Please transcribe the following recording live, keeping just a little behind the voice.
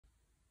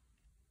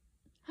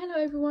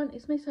Hello everyone,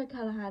 it's Miss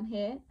O'Callaghan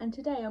here, and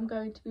today I'm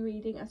going to be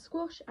reading A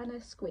Squash and a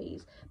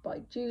Squeeze by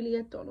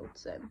Julia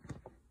Donaldson.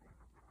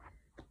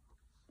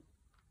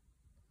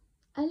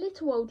 A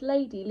little old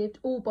lady lived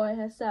all by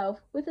herself,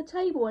 with a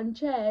table and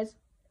chairs,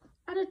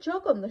 and a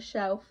jug on the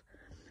shelf.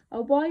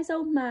 A wise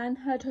old man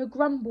heard her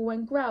grumble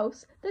and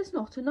grouse, "There's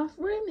not enough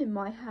room in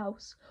my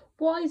house.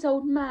 Wise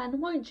old man,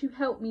 won't you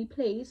help me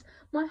please?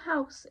 My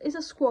house is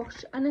a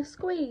squash and a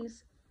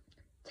squeeze."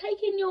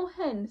 "Take in your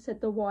hen," said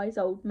the wise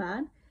old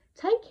man.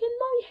 "Take in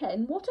my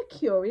hen? What a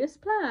curious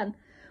plan!"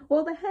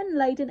 Well, the hen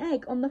laid an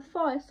egg on the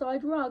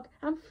fireside rug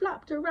and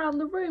flapped around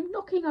the room,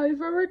 knocking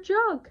over a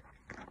jug.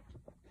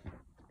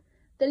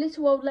 The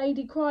little old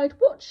lady cried,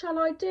 "What shall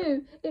I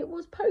do? It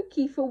was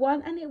pokey for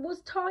one and it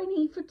was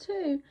tiny for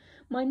two.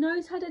 My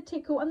nose had a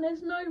tickle and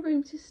there's no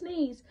room to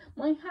sneeze.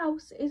 My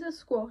house is a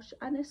squash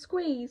and a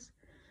squeeze."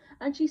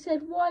 And she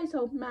said, "Wise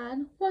old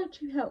man,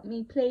 won't you help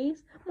me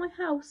please? My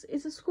house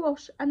is a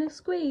squash and a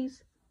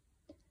squeeze."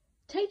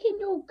 "Take in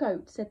your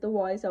goat," said the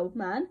wise old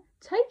man.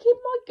 "Take in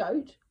my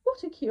goat?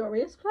 What a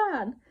curious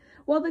plan!"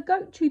 Well, the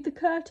goat chewed the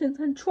curtains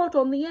and trod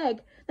on the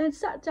egg, then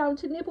sat down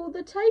to nibble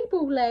the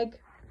table leg.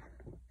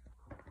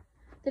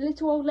 The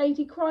little old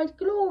lady cried,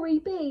 "Glory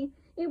be!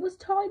 It was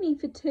tiny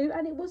for two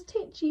and it was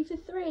titchy for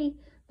three.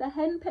 The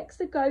hen pecks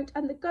the goat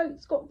and the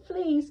goat's got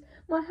fleas.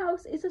 My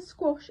house is a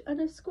squash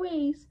and a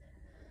squeeze."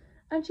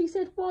 And she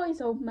said,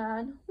 "Wise old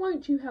man,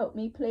 won't you help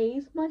me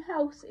please? My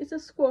house is a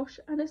squash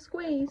and a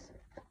squeeze."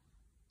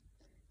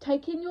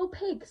 "Take in your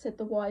pig," said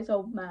the wise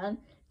old man.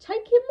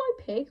 "Take in my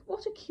pig?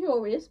 What a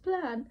curious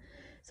plan!"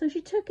 So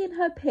she took in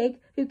her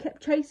pig, who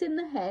kept chasing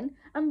the hen,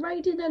 and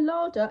raiding the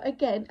larder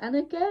again and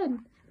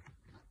again.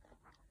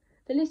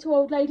 The little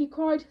old lady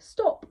cried,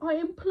 "Stop, I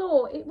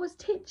implore! It was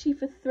titchy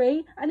for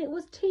three, and it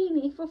was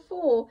teeny for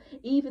four.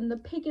 Even the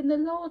pig in the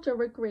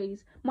larder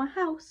agrees. My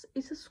house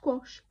is a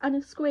squash and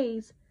a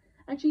squeeze."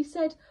 And she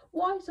said,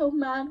 "Wise old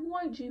man,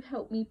 won't you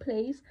help me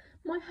please?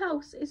 My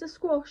house is a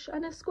squash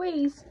and a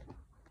squeeze."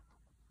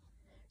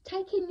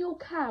 "Take in your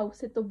cow,"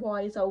 said the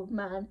wise old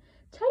man.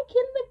 "Take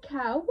in the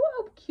cow?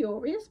 What a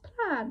curious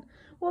plan!"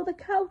 Well, the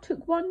cow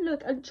took one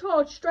look and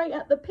charged straight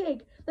at the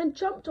pig, then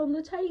jumped on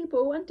the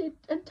table and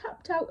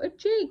tapped out a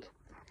jig.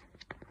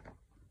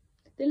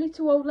 The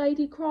little old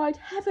lady cried,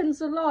 "Heavens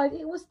alive!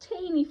 It was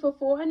teeny for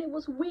four and it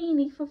was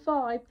weeny for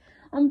five.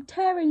 I'm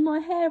tearing my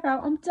hair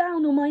out, I'm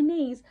down on my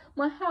knees.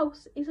 My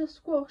house is a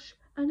squash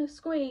and a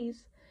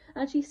squeeze."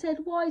 And she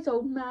said, "Wise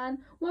old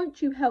man,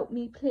 won't you help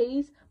me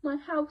please? My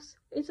house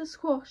is a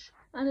squash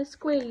and a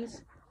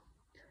squeeze."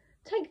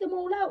 "Take them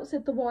all out,"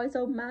 said the wise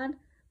old man,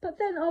 "but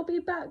then I'll be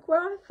back where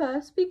I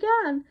first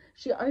began."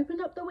 She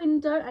opened up the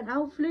window and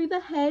out flew the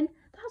hen.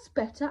 "That's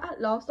better,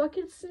 at last I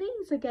can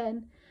sneeze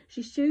again."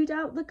 She shooed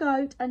out the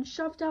goat and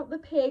shoved out the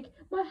pig.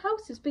 My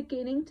house is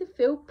beginning to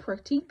feel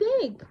pretty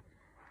big.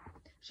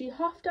 She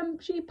huffed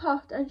and she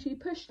puffed and she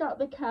pushed out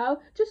the cow.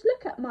 "Just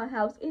look at my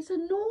house, it's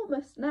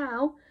enormous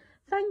now."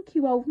 "Thank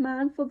you, old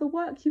man, for the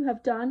work you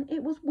have done.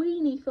 It was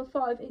weeny for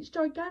five, it's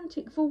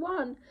gigantic for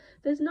one.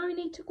 There's no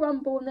need to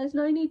grumble and there's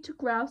no need to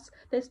grouse.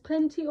 There's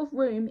plenty of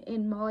room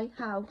in my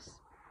house."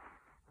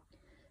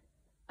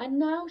 And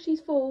now she's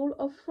full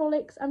of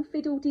frolics and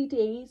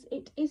fiddle-dee-dees.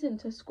 It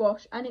isn't a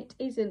squash and it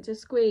isn't a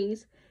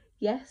squeeze.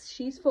 Yes,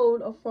 she's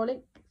full of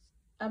frolics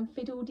and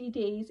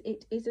fiddle-dee-dees.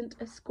 It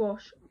isn't a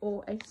squash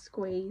or a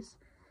squeeze.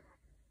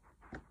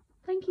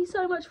 Thank you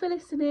so much for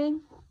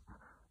listening.